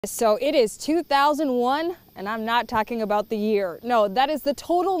So it is 2001, and I'm not talking about the year. No, that is the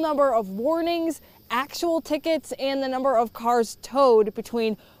total number of warnings, actual tickets, and the number of cars towed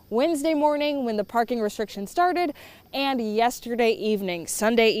between Wednesday morning when the parking restriction started and yesterday evening,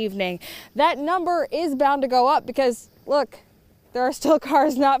 Sunday evening. That number is bound to go up because, look, there are still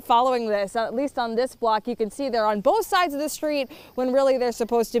cars not following this. At least on this block, you can see they're on both sides of the street when really they're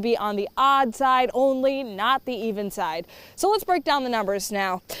supposed to be on the odd side only, not the even side. So let's break down the numbers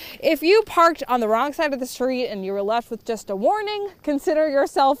now. If you parked on the wrong side of the street and you were left with just a warning, consider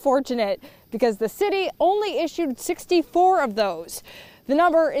yourself fortunate because the city only issued 64 of those. The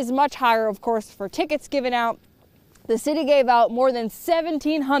number is much higher, of course, for tickets given out. The city gave out more than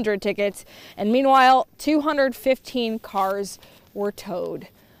 1,700 tickets, and meanwhile, 215 cars were towed.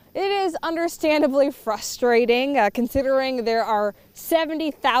 It is understandably frustrating considering there are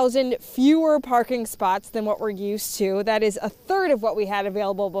 70,000 fewer parking spots than what we're used to. That is a third of what we had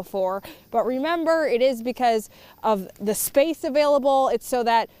available before. But remember, it is because of the space available. It's so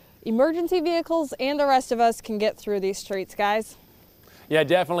that emergency vehicles and the rest of us can get through these streets, guys. Yeah,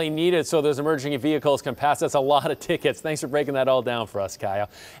 definitely needed so those emerging vehicles can pass. That's a lot of tickets. Thanks for breaking that all down for us, Kaya.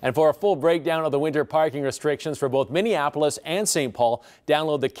 And for a full breakdown of the winter parking restrictions for both Minneapolis and St. Paul,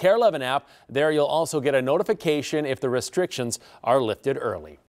 download the KARE 11 app. There you'll also get a notification if the restrictions are lifted early.